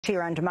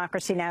Here on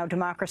Democracy Now!,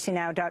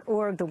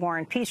 democracynow.org, The War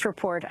and Peace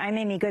Report. I'm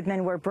Amy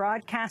Goodman. We're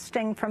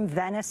broadcasting from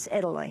Venice,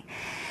 Italy,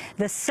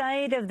 the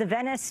site of the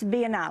Venice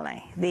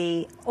Biennale,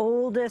 the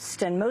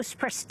oldest and most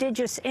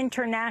prestigious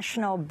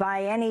international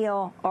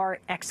biennial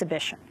art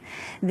exhibition.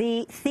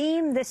 The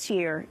theme this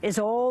year is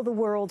all the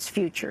world's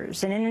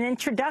futures. And in an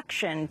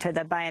introduction to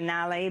the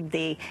Biennale,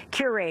 the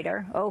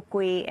curator,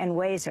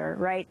 S.a.L.E.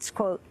 writes,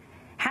 quote,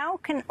 "How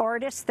can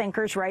artists,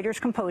 thinkers, writers,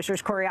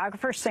 composers,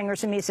 choreographers,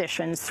 singers, and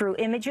musicians, through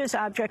images,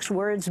 objects,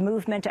 words,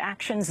 movement,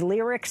 actions,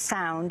 lyrics,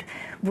 sound,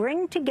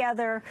 bring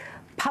together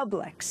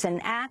publics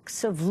and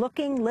acts of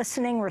looking,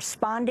 listening,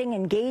 responding,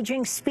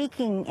 engaging,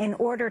 speaking in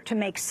order to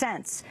make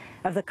sense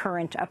of the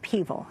current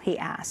upheaval?" he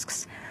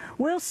asks.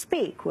 We'll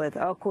speak with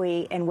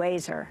S.a.L.E.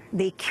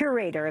 the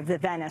curator of the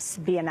Venice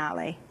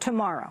Biennale,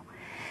 tomorrow.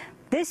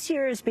 This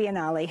year's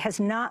Biennale has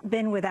not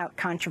been without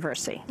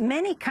controversy.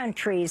 Many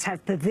countries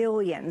have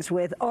pavilions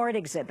with art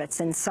exhibits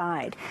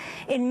inside.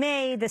 In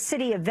May, the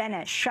city of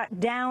Venice shut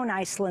down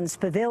Iceland's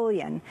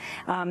pavilion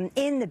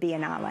in the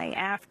Biennale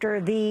after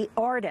the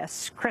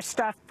artist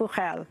Christoph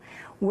Buchel,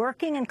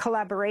 working in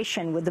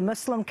collaboration with the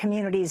Muslim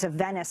communities of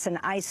Venice and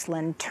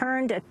Iceland,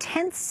 turned a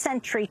 10th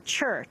century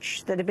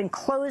church that had been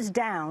closed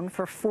down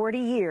for 40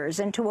 years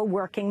into a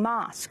working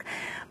mosque.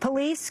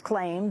 Police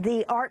claimed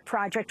the art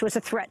project was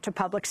a threat to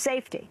public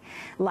safety.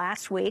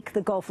 Last week,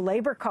 the Gulf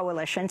Labor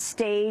Coalition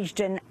staged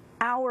an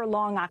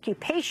hour-long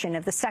occupation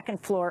of the second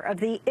floor of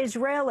the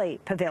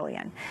Israeli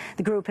pavilion.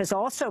 The group has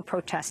also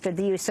protested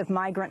the use of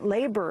migrant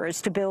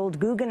laborers to build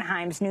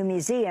Guggenheim's new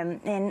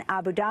museum in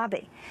Abu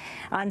Dhabi.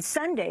 On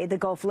Sunday, the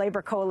Gulf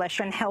Labor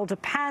Coalition held a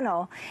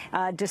panel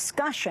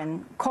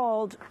discussion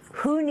called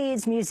 "Who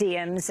Needs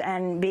Museums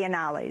and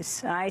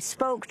Biennales?" I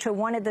spoke to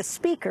one of the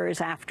speakers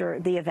after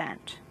the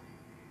event.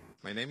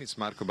 My name is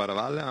Marco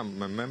Baravalle.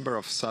 I'm a member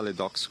of S.a.L.E.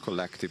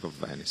 collective of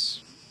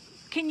Venice.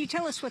 Can you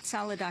tell us what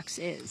S.a.L.E.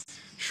 is?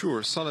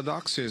 Sure.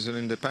 S.a.L.E. is an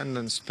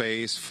independent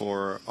space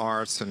for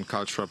arts and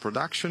cultural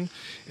production.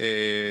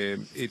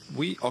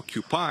 We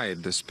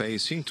occupied the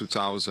space in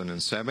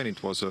 2007.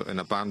 It was an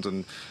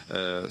abandoned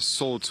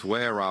salt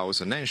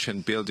warehouse, an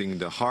ancient building in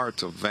the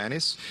heart of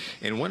Venice.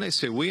 And when I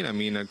say we, I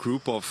mean a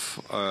group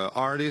of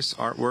artists,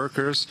 art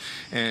workers,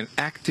 and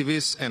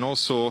activists, and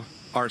also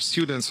are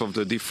students of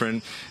the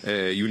different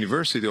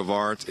University of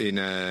Art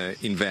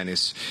in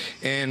Venice.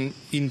 And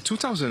in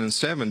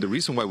 2007, the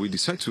reason why we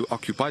decided to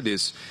occupy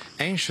this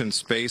ancient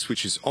space,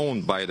 which is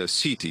owned by the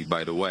city,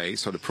 by the way,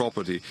 so the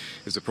property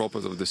is the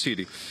property of the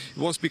city,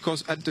 was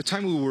because at the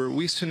time we were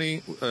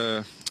witnessing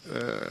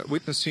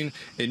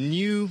a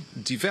new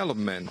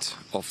development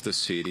of the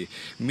city,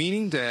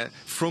 meaning that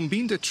from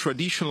being the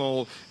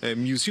traditional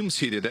museum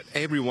city that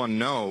everyone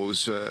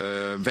knows,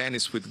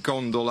 Venice with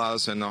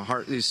gondolas and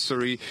art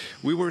history,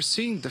 we were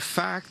seeing the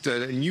fact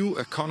that a new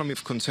economy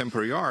of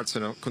contemporary arts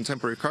and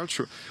contemporary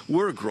culture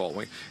were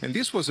growing. And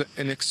this was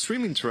an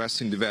extremely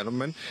interesting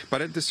development,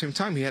 but at the same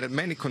time he had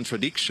many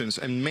contradictions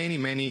and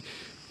many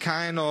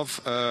kind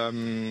of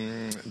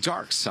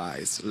dark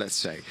sides, let's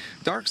say.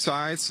 Dark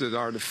sides that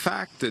are the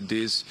fact that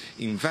these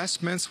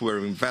investments were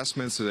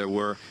investments that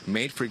were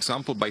made, for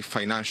example, by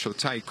financial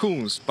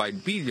tycoons, by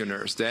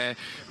billionaires that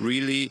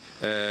really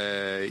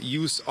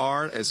use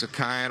art as a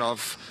kind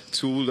of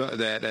tool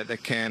that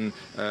can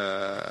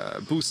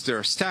boost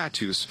their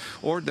status,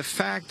 or the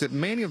fact that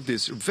many of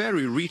these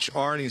very rich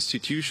art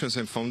institutions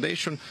and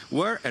foundations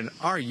were and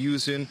are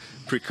using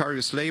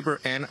precarious labor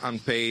and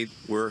unpaid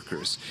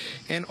workers.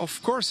 And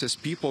of course, as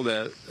people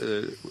that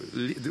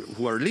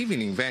who are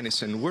living in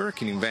Venice and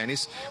working in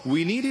Venice,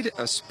 we needed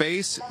a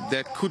space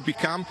that could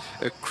become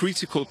a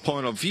critical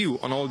point of view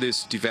on all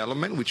this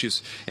development, which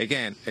is,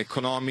 again,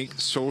 economic,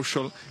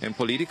 social, and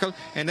political,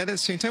 and at the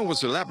same time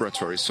was a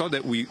laboratory, so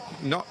that we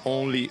not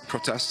only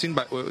protesting,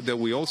 but that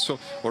we also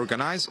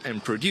organize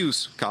and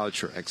produce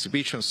culture,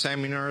 exhibitions,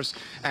 seminars,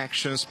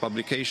 actions,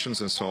 publications,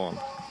 and so on.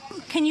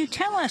 Can you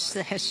tell us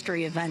the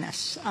history of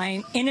Venice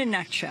in a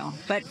nutshell,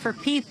 but for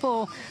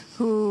people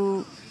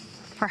who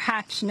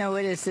perhaps know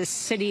it as the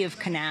city of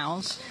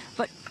canals,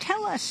 but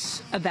tell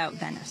us about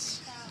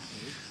Venice.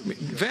 I mean,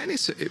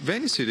 Venice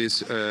it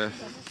is a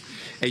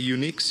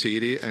unique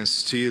city, and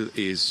still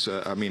is.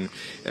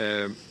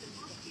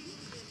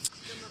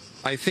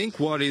 I think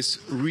what is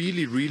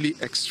really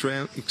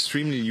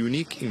extremely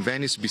unique in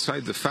Venice,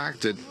 besides the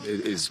fact that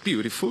it is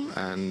beautiful,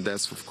 and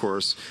that's of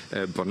course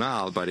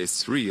banal, but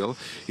it's real,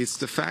 it's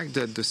the fact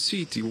that the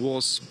city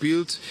was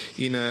built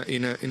in a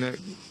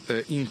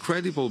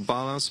incredible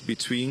balance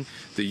between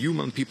the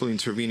human people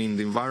intervening in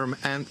the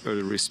environment and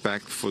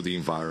respect for the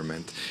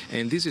environment.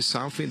 And this is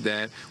something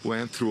that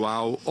went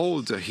throughout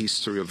all the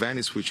history of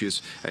Venice, which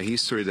is a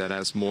history that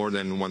has more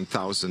than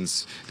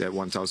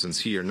 1,000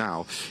 here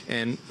now.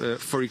 And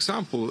for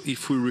example,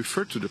 if we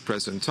refer to the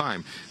present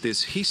time,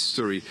 this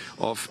history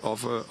of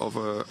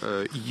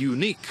a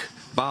unique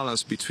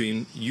balance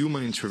between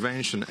human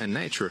intervention and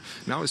nature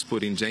now is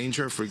put in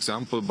danger, for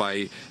example,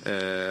 by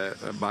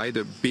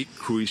the big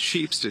cruise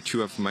ships that you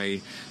have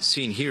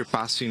seen here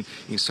passing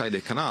inside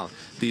the canal.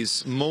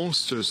 These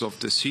monsters of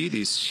the sea,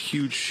 these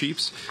huge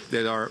ships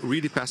that are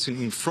really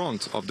passing in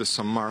front of the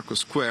San Marco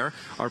Square,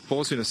 are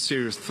posing a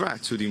serious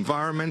threat to the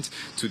environment,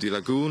 to the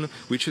lagoon,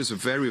 which is a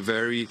very,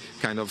 very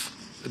kind of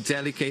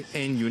delicate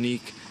and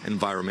unique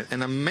environment.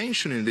 And I'm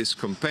mentioning this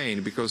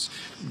campaign because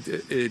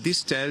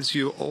this tells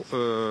you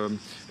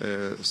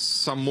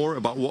some more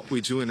about what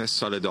we do in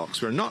S.a.L.E.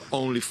 Docs. We're not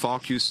only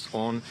focused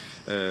on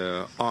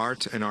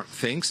art and art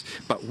things,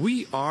 but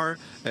we are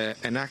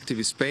an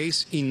activist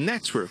space in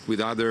network with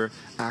other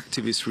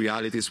activist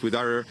realities, with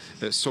other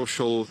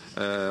social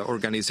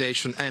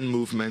organizations and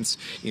movements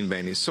in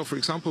Venice. So, for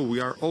example,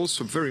 we are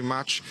also very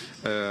much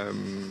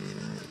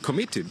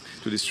committed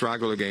to the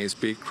struggle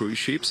against big cruise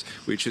ships,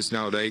 which is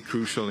nowadays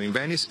crucial in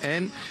Venice,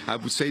 and I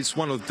would say it's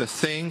one of the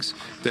things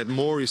that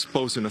more is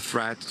posing a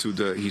threat to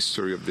the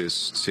history of this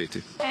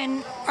city.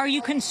 And are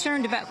you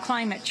concerned about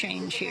climate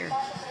change here?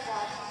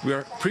 We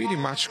are pretty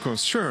much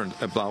concerned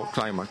about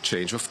climate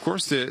change. Of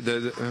course,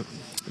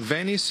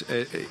 Venice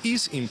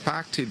is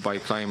impacted by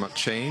climate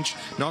change,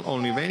 not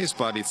only Venice,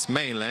 but its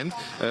mainland.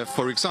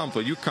 For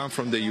example, you come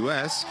from the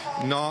US,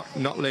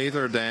 not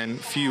later than a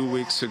few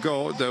weeks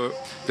ago,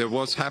 there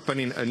was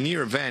happening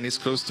near Venice,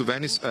 close to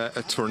Venice,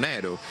 a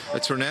tornado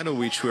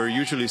which we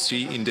usually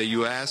see in the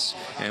US,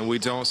 and we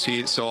don't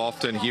see it so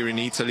often here in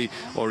Italy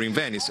or in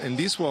Venice. And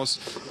this was,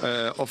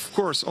 of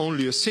course,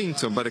 only a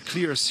symptom, but a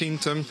clear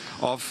symptom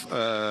of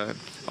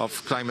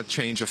climate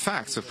change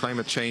effects, of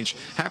climate change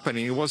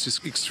happening. It was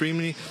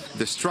extremely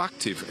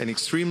destructive and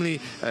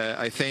extremely,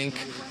 I think,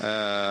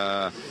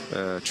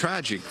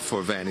 tragic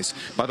for Venice.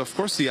 But of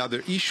course the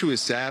other issue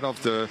is that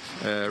of the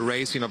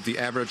raising of the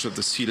average of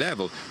the sea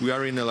level. We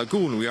are in a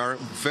lagoon, we are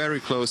very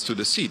close to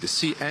the sea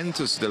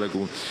enters the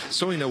lagoon.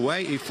 So in a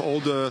way, if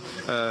all the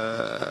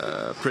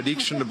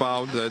prediction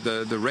about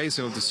the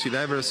raising of the sea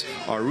levels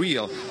are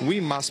real, we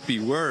must be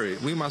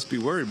worried. We must be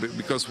worried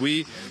because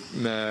we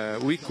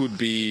could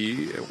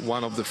be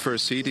one of the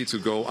first cities to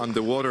go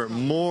underwater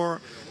more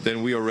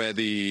than we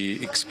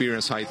already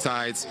experience high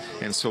tides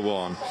and so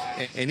on.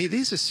 And it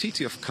is a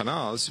city of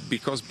canals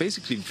because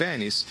basically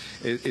Venice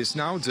is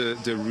now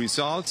the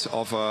result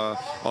of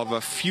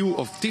a few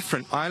of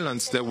different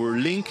islands that were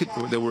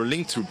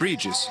linked through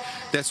bridges.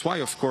 That's why,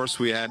 of course,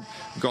 we had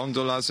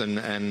gondolas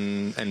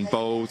and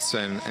boats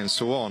and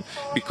so on,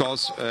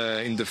 because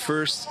in the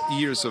first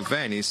years of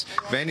Venice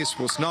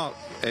was not,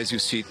 as you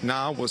see it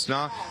now, was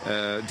not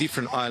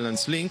different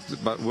islands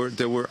linked, but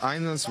there were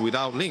islands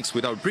without links,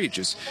 without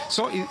bridges.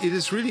 So it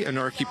is really an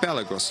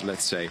archipelago,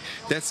 let's say.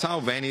 That's how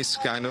Venice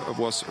kind of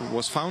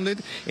was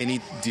founded, and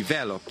it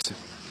developed.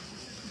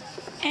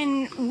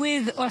 And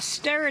with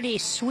austerity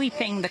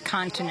sweeping the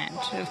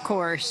continent, of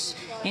course,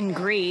 in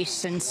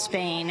Greece and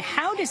Spain,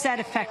 how does that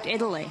affect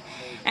Italy?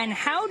 And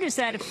how does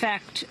that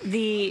affect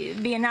the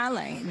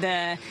Biennale,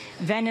 the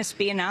Venice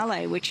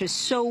Biennale, which is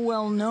so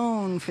well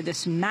known for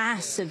this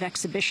massive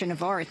exhibition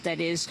of art that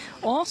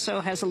also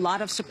has a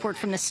lot of support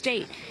from the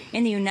state?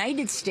 In the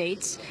United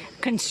States,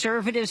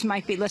 conservatives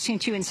might be listening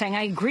to you and saying,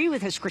 I agree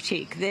with his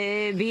critique.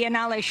 The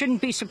Biennale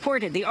shouldn't be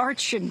supported. The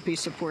arts shouldn't be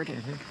supported.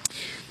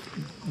 Mm-hmm.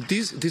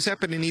 This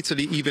happened in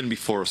Italy even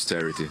before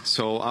austerity.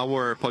 So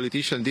our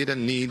politicians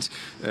didn't need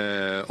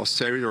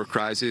austerity or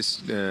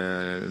crisis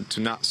to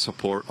not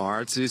support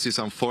arts. This is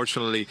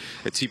unfortunately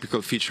a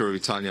typical feature of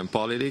Italian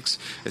politics,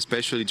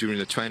 especially during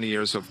the 20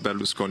 years of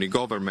Berlusconi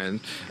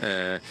government.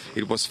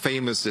 It was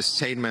famous, the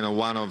statement of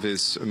one of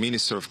his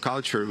minister of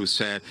culture who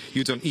said,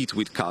 you don't eat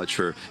with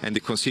culture. And the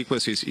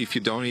consequence is, if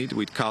you don't eat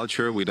with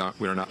culture, we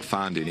are not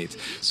funding it.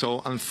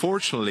 So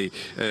unfortunately,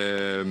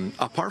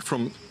 apart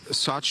from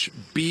such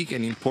big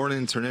and important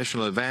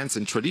international events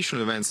and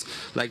traditional events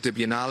like the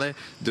Biennale,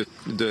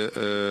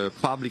 the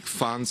public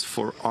funds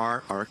for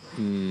art are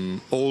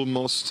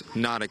almost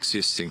not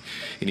existing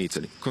in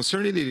Italy.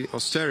 Concerning the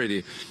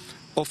austerity,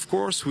 of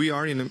course, we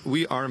are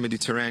a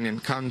Mediterranean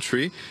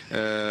country.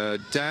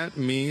 That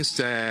means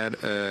that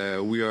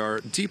we are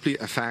deeply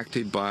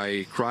affected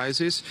by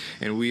crisis,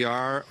 and we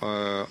are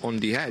on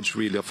the edge,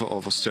 really, of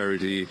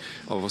austerity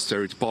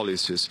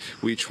policies,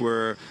 which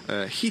were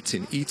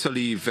hitting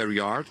Italy very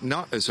hard,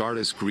 not as hard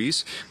as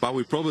Greece, but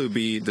will probably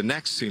be the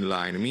next in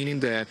line. Meaning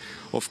that,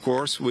 of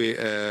course, we.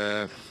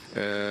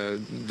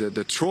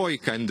 The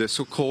Troika and the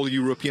so-called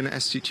European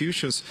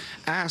institutions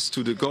asked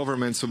to the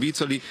governments of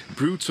Italy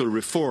brutal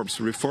reforms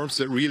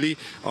that really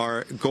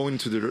are going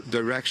to the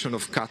direction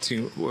of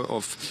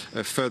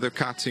further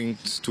cutting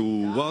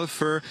to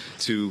welfare,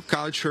 to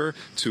culture,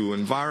 to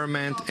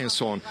environment, and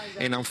so on.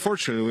 And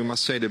unfortunately, we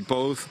must say that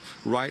both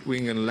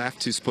right-wing and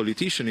leftist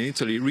politicians in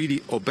Italy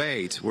really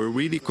were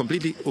really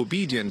completely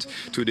obedient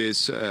to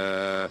this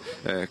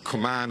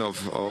command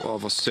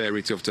of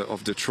austerity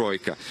of the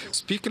Troika.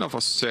 Speaking of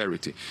austerity,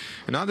 austerity.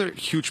 Another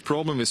huge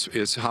problem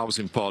is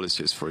housing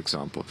policies, for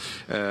example.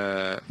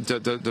 The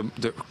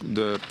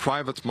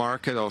private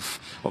market of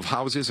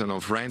houses and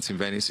of rents in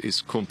Venice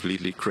is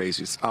completely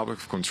crazy. It's out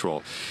of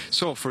control.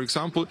 So, for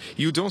example,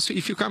 you don't see,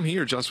 if you come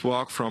here, just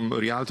walk from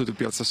Rialto to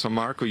Piazza San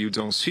Marco, you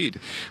don't see it.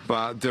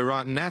 But there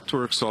are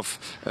networks of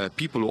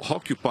people who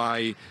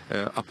occupy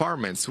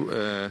apartments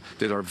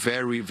that are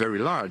very, very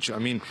large. I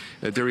mean,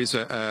 there is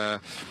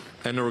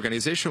an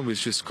organization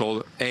which is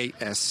called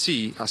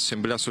ASC,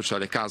 Assemblea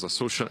Sociale Casa,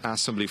 Social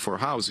Assembly for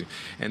Housing.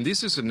 And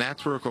this is a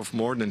network of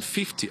more than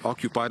 50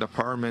 occupied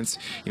apartments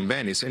in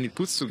Venice. And it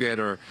puts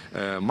together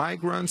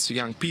migrants,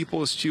 young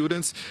people,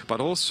 students,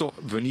 but also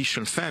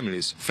Venetian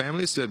families.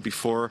 Families that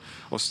before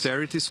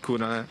austerities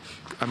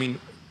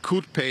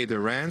could pay the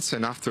rents,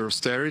 and after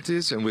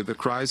austerities and with the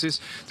crisis,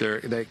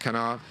 they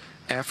cannot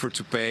afford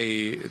to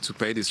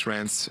pay these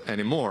rents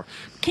anymore.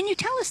 Can you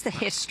tell us the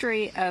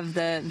history of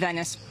the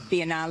Venice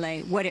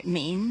Biennale, what it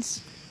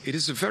means? It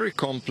is a very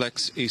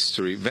complex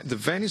history. The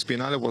Venice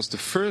Biennale was the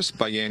first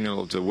biennial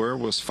of the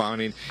world, was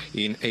founded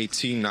in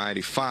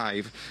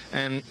 1895,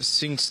 and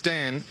since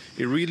then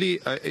it really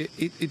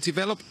it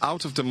developed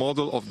out of the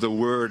model of the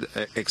world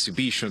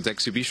exhibition, the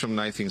exhibition of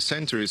the 19th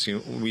century,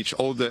 in which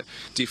all the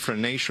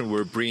different nations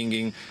were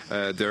bringing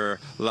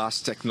their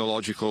last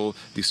technological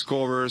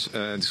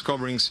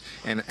discoverings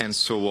and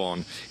so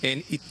on.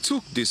 And it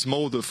took this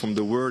model from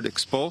the World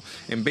Expo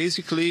and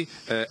basically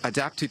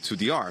adapted to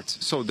the art.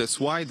 So that's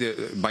why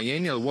the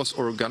biennial was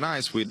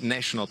organized with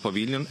national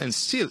pavilion and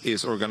still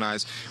is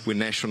organized with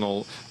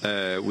national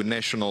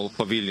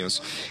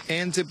pavilions.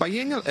 And the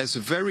biennial has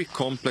a very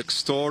complex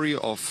story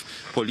of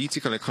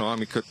political and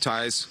economic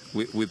ties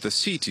with the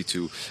city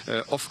too.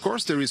 Of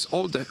course, there is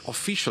all the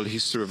official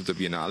history of the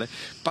Biennale,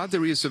 but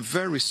there is a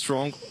very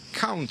strong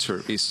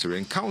counter history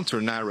and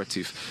counter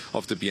narrative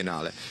of the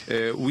Biennale.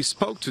 We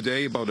spoke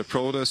today about the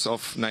protests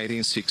of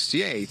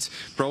 1968,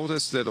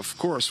 protests that of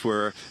course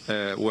were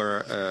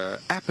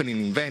happening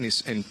in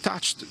Venice and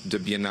touched the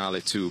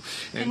Biennale too.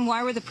 And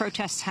why were the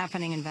protests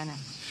happening in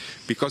Venice?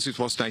 Because it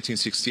was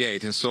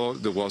 1968, and so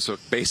there was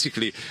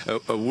basically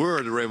a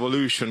world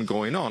revolution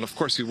going on. Of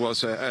course, it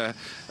was a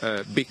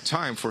big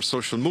time for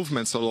social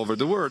movements all over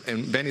the world,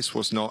 and Venice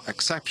was no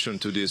exception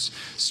to this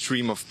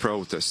stream of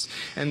protests.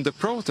 And the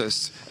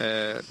protests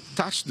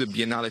touched the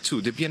Biennale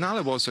too. The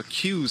Biennale was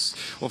accused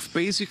of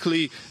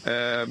basically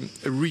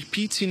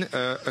repeating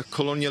a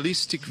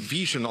colonialistic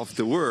vision of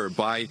the world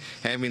by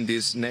having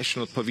this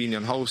national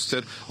pavilion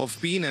hosted, of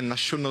being a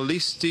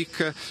nationalistic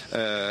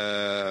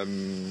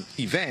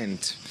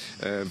event.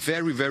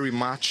 Very, very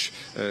much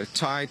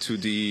tied to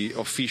the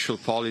official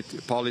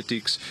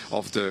politics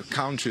of the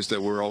countries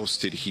that were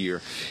hosted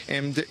here.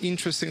 And the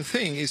interesting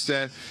thing is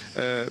that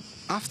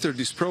after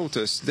this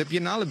protest, the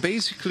Biennale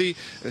basically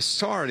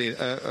started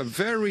a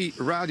very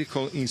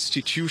radical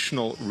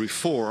institutional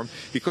reform,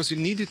 because it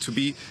needed to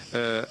be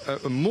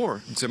a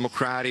more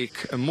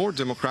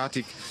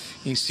democratic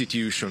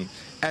institution.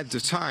 At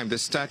the time, the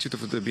statute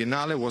of the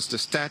Biennale was the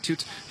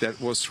statute that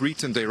was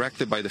written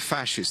directly by the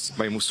fascists,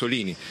 by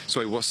Mussolini.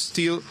 So it was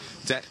still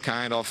that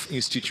kind of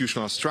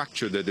institutional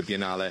structure that the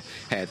Biennale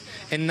had.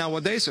 And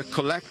nowadays, a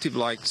collective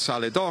like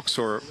S.a.L.E docs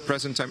or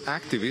present-time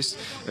activists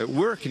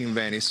working in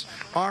Venice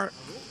are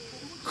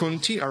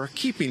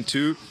keeping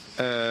to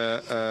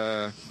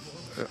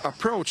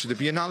approach the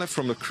Biennale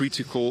from a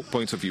critical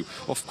point of view.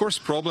 Of course,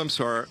 problems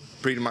are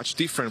pretty much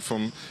different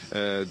from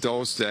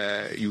those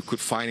that you could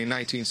find in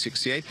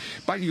 1968,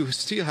 but you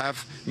still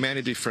have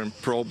many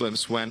different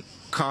problems when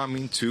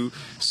coming to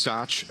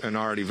such an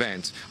art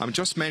event. I'm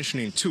just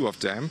mentioning two of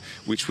them,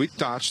 which we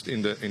touched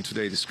in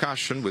today's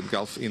discussion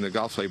in the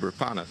Gulf Labor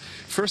panel.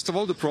 First of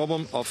all, the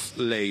problem of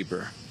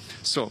labor.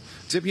 So,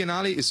 the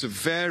Biennale is a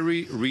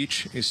very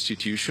rich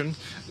institution.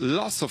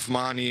 Lots of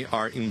money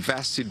are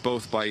invested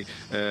both by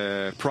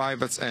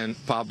private and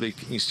public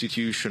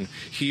institutions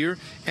here,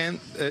 and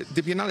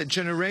the Biennale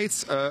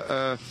generates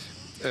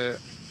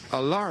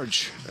a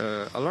large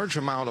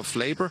amount of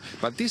labor,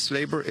 but this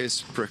labor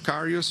is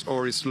precarious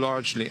or is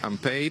largely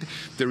unpaid.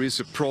 There is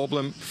a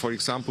problem, for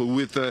example,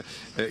 with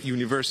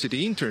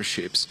university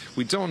internships.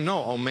 We don't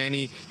know how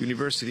many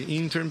university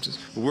interns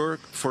work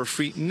for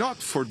free, not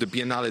for the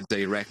Biennale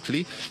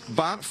directly,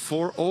 but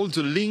for all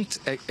the linked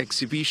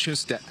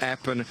exhibitions that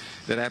happen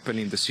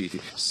in the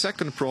city.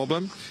 Second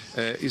problem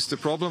is the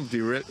problem of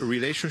the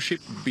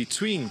relationship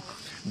between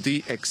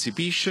the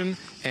exhibition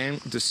and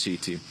the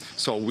city.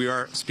 So we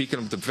are speaking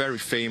of the very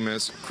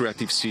famous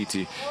Creative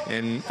City,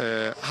 and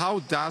how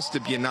does the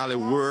Biennale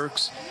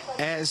works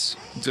as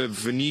the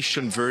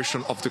Venetian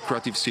version of the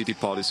Creative City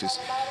policies.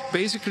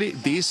 Basically,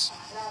 these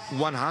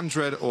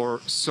 100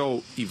 or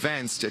so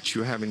events that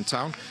you have in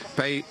town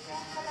pay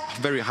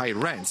very high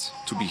rents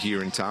to be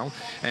here in town,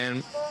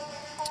 and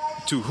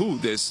to who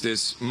does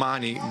this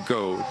money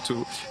go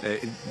to?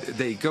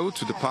 They go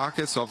to the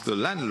pockets of the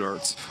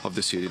landlords of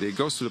the city. They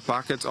go to the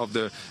pockets of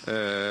the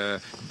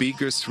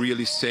biggest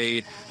real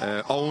estate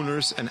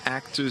owners and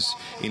actors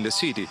in the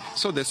city.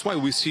 So that's why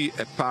we see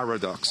a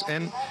paradox.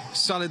 And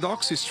S.a.L.E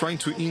docs is trying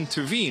to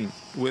intervene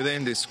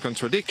within these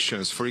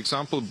contradictions, for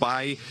example,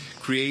 by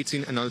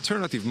creating an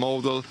alternative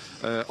model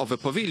of a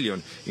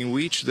pavilion in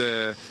which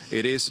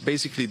it is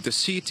basically the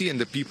city and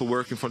the people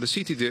working for the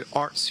city, the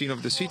art scene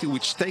of the city,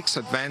 which takes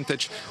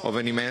advantage of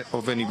an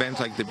event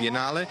like the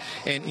Biennale,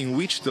 and in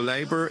which the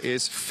labor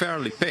is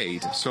fairly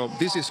paid. So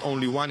this is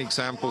only one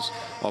example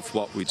of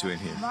what we're doing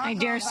here. I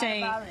dare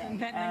say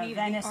a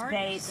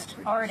Venice-based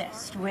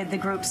artist with the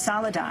group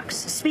S.a.L.E,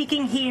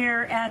 speaking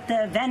here at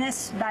the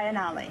Venice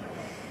Biennale.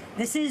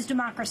 This is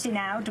Democracy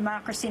Now!,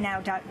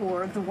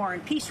 democracynow.org, the War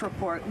and Peace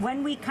Report.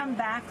 When we come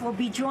back, we'll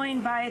be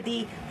joined by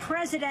the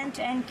president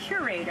and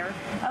curator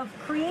of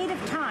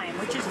Creative Time,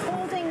 which is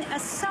holding a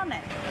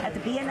summit at the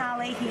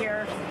Biennale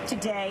here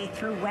today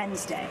through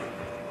Wednesday.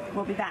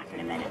 We'll be back in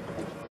a minute.